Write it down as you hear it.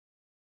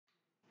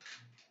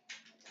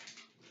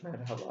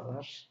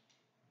Merhabalar.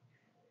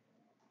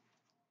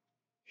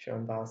 Şu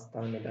anda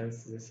hastaneden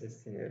size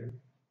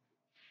sesleniyorum.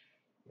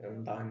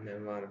 Yanımda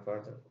annem var bu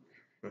arada.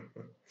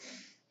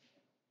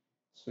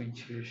 Su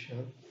içiyor şu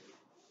an.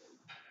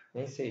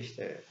 Neyse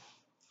işte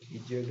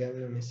video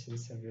gelmemesinin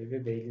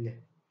sebebi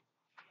belli.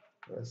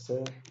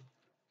 Burası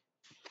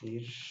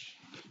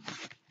bir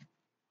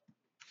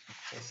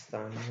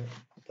hastane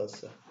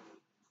odası.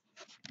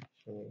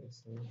 Şöyle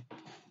göstereyim.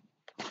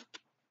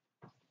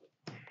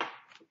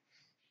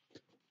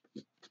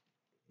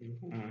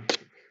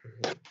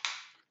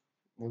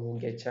 Bu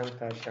geçen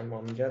Perşembe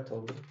ameliyat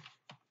oldum.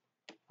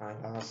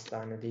 Hala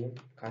hastanedeyim.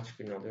 Kaç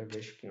gün oluyor?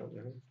 5 gün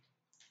oluyor.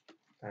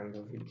 Ben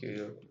bu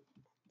videoyu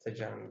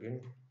atacağım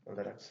gün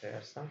olarak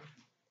sayarsam.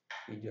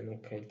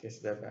 Videonun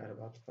kalitesi de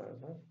berbat bu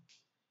arada.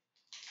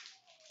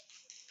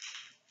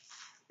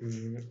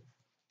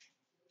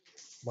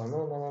 Bana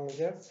olan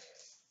ameliyat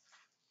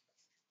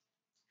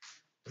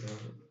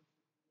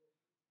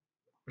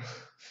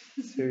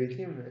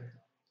söyleyeyim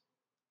mi?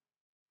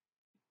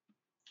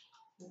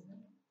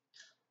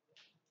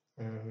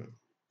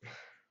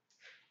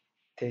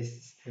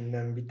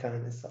 Testisimden bir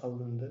tanesi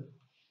alındı.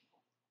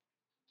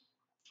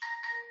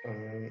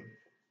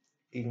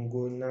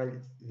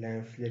 İnguinal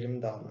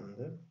lenflerim de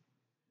alındı.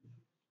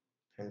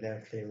 Yani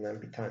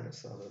lenflerimden bir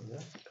tanesi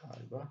alındı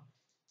galiba.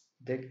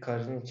 Bir de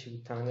karın içi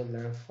bir tane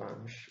lenf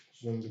varmış.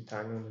 Uzun bir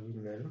tane, onu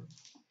bilmiyorum.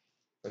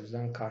 O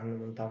yüzden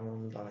karnımın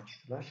tamamını da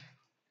açtılar.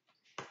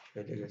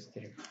 Şöyle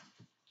göstereyim.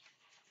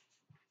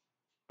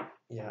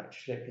 Ya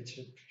şuraya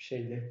geçip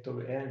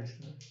laptopu eğer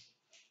misin?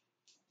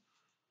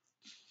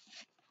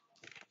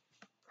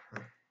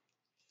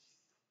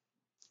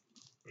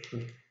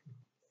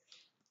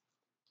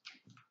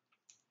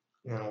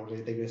 Ya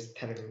orayı da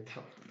göstereyim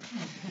tam.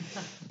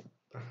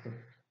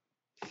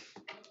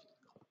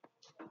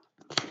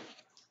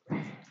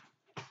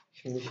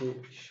 Şimdi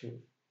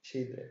şu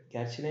şeyde,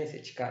 gerçi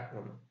neyse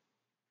çıkartmam.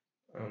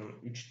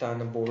 3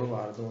 tane boru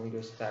vardı, onu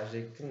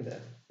gösterecektim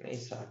de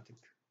neyse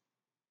artık.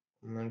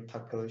 Onların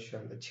takılı, şu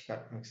anda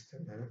çıkartmak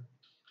istemiyorum.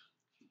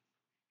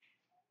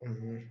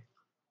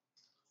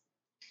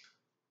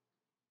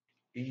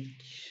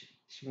 İlk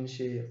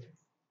şimdi yapayım.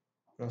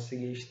 Nasıl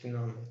geçtiğini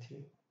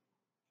anlatayım.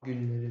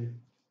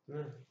 Günlerin, değil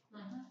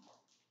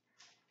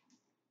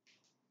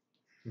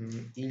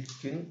mi?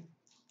 İlk gün,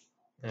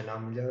 yani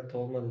ameliyat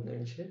olmadan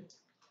önce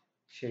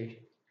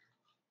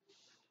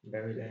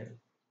böyle,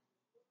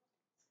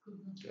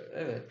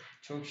 evet,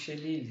 çok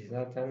değildi.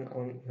 Zaten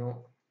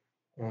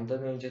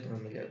ondan önce de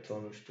ameliyat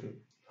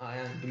olmuştum.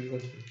 Yani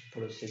biliyordum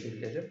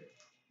prosedürleri.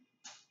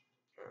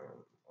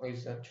 O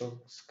yüzden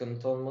çok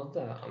sıkıntı olmadı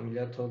da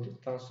ameliyat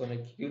olduktan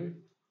sonraki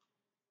gün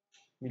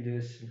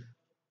biliyorsun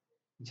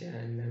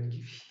cehennem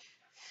gibi.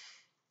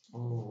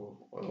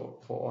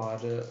 O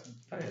ağrı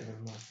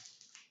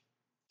dayanılmaz.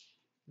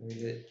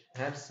 Böyle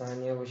her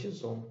saniye başı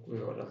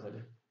zonkluyor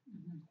oraları.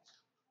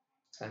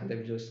 Sen de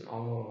biliyorsun,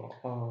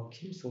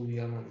 kimse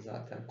uyuyamadı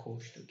zaten,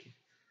 koğuştu ki.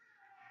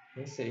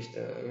 Neyse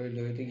işte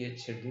öyle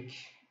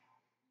geçirdik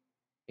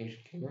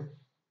ilk günü.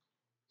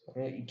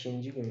 Sonra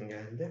ikinci gün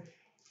geldi.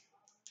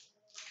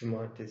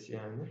 Cumartesi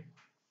yani.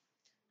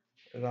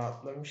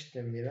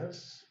 Rahatlamıştım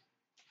biraz.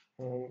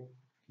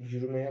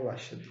 Yürümeye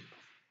başladık.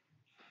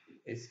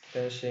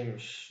 Eskiden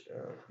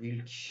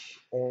ilk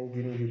 10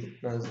 gün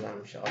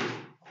yürütmezlermiş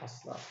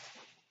asla.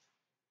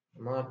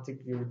 Ama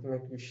artık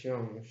yürütmek bir şey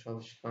olmuş,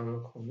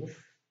 alışkanlık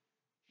olmuş.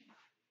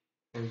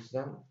 O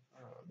yüzden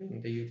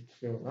beni de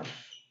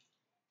yürütüyorlar.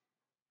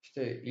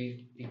 İşte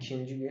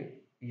ikinci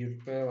gün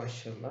yürütmeye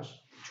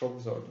başladılar.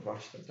 Çok zordu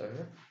başta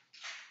tabii.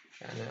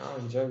 Yani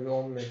ancak bir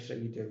 10 metre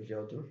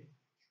gidebiliyordum.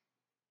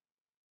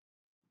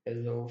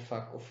 Böyle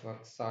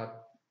ufak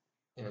saat,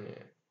 yani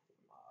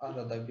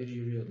arada bir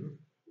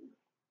yürüyordum.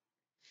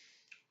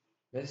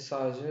 Ve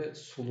sadece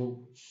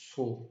sulu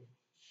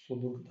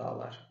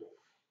dağlar.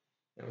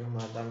 Yani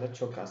onlardan da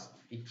çok az.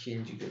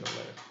 İkinci gün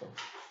olarak bu.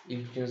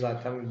 İlk gün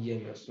zaten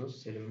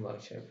yiyemiyorsunuz. Serum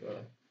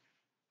yapıyorlar.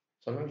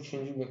 Sonra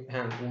üçüncü gün,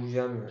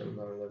 uyuyamıyorum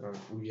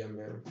ben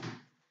uyuyamıyorum.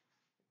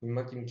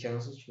 Uyumak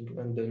imkansız çünkü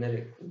ben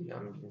dönerek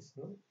uyuyan bir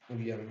insanım.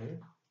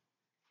 Uyuyamıyorum.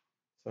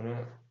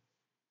 Sonra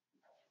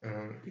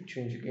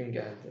üçüncü gün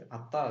geldi.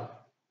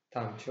 Hatta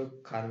tam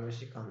çok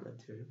karmaşık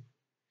anlatıyorum.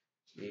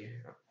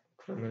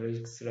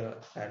 Kronolojik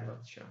sıra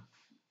berbat şu an.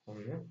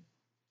 Onu.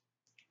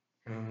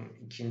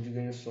 İkinci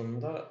günün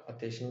sonunda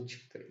ateşim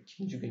çıktı.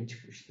 İkinci gün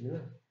çıkmıştı değil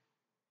mi?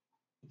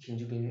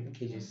 İkinci gün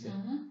gecesi.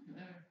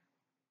 Evet.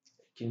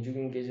 İkinci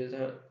gün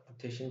gecede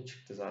ateşim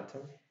çıktı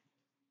zaten.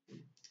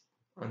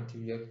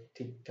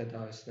 Antibiyotik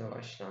tedavisine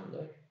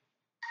başlandı.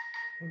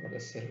 Orada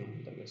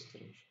serumumu da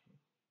göstermiş.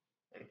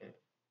 Yani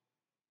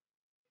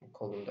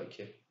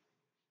kolumdaki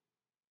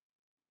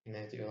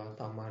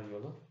damar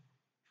yolu.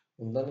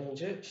 Bundan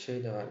önce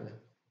de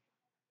vardı.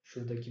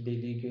 Şuradaki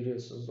deliği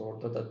görüyorsunuz.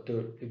 Orada da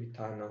dörtlü bir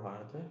tane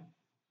vardı.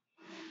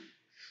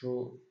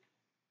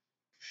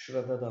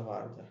 Şurada da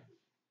vardı.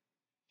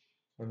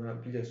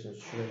 Sonra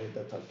biliyorsunuz şuraya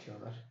da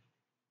takıyorlar.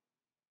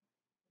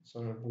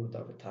 Sonra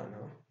burada bir tane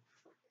var.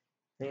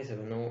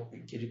 Neyse ben o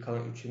geri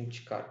kalan 3'ünü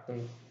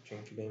çıkarttım.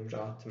 Çünkü benim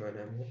rahatım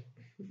önemli.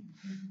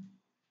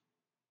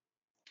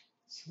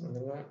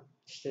 Sonra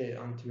işte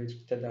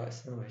antibiyotik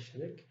tedavisine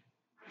başladık.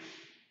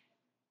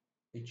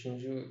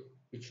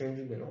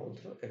 Üçüncü gün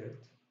oldu.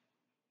 Evet.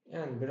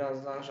 Yani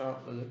biraz daha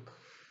rahatladık.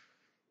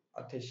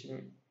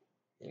 Ateşim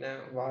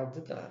yine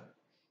vardı da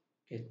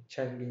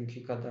geçen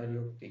günkü kadar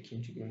yoktu.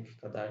 İkinci günkü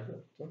kadar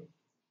yoktu.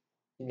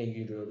 Yine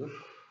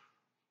yürüyorduk.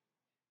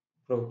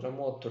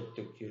 Programı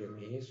oturttuk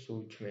yürümeyi,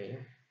 su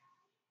içmeyi,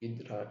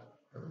 idrar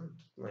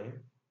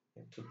tutmayı.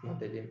 Tutma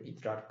dediğim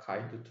idrar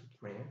kaydı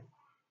tutmayı.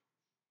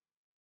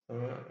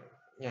 Sonra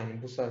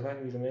yani bu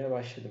sefer yürümeye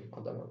başladım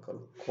adam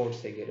akıllı.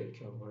 Korse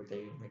gerekiyor burada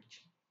yürümek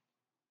için.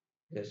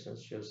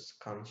 Biliyorsunuz şu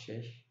sıkan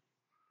şey.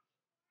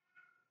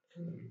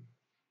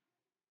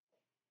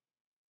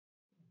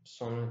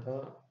 Sonra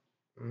da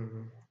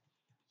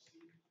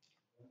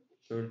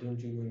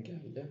dördüncü gün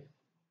geldi.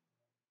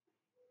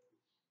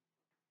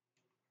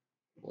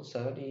 Bu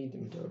sefer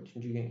iyiydim.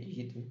 Dördüncü gün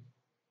iyiydim.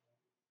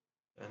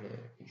 Yani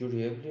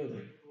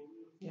yürüyebiliyordum.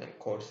 Yani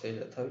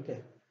korseyle tabii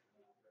de.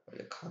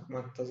 Böyle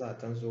kalkmakta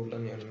zaten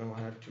zorlanıyorum ama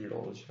her türlü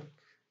olacak.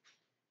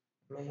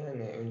 Ama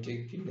yani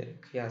önceki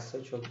günlere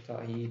kıyasla çok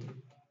daha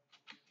iyiydim.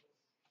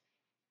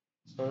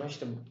 Sonra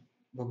işte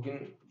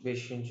bugün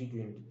 5.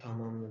 gündü.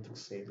 Tamamladık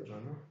sayılır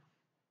onu.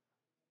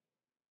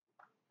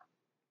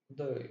 Bu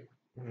da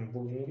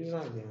bugün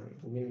güzeldi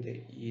yani. Bugün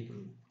de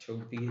iyiydim.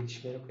 Çok bir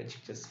gelişme yok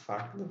açıkçası.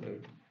 Farklı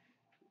böyle.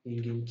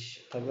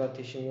 İlginç. Tabii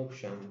ateşim yok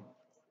şu an.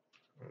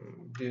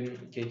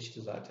 Dün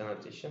geçti zaten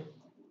ateşim.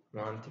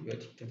 Ama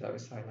antibiyotik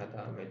tedavisi hala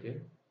devam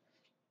ediyor.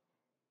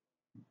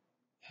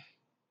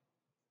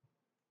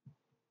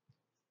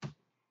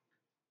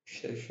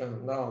 İşte şu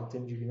anda 6.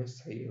 güne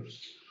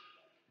sayıyoruz.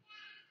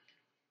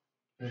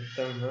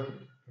 Muhtemelen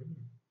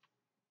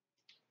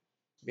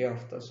bir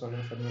hafta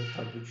sonra falan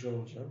taburcu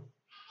olacağım.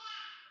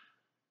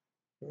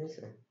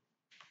 Neyse.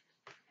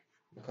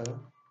 Bu kadar.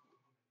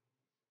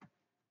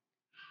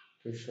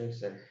 Görüşmek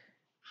üzere.